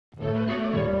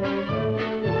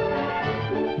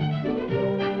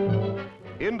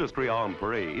industry on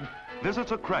parade visits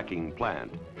a cracking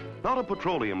plant. Not a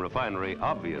petroleum refinery,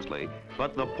 obviously,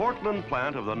 but the Portland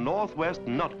plant of the Northwest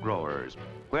Nut Growers,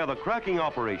 where the cracking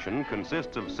operation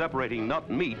consists of separating nut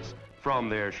meats from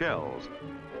their shells.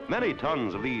 Many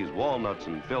tons of these walnuts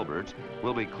and filberts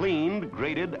will be cleaned,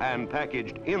 graded, and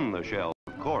packaged in the shell,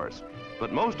 of course,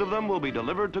 but most of them will be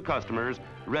delivered to customers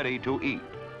ready to eat.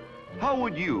 How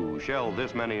would you shell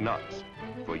this many nuts?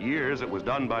 For years, it was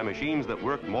done by machines that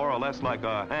worked more or less like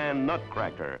a hand nut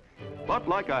cracker. But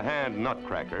like a hand nut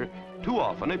cracker, too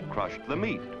often it crushed the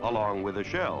meat along with the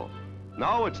shell.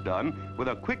 Now it's done with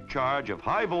a quick charge of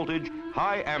high voltage,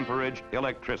 high amperage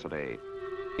electricity.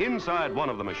 Inside one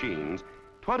of the machines,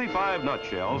 25 nut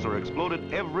shells are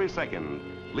exploded every second,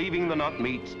 leaving the nut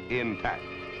meats intact.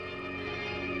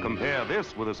 Compare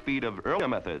this with the speed of earlier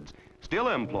methods, still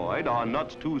employed on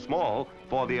nuts too small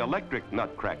for the electric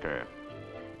nut cracker.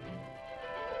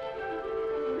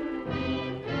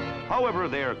 However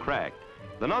they're cracked,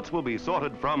 the nuts will be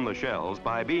sorted from the shells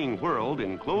by being whirled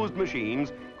in closed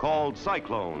machines called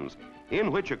cyclones, in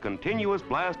which a continuous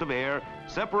blast of air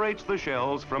separates the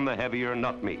shells from the heavier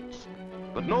nut meats.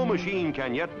 But no machine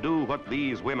can yet do what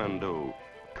these women do: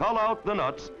 cull out the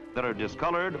nuts that are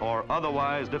discolored or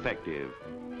otherwise defective.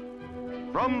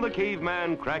 From the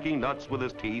caveman cracking nuts with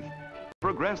his teeth,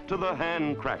 progressed to the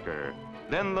hand cracker,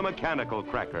 then the mechanical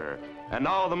cracker, and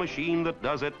now the machine that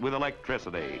does it with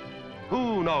electricity.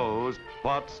 Who knows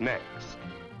what's next?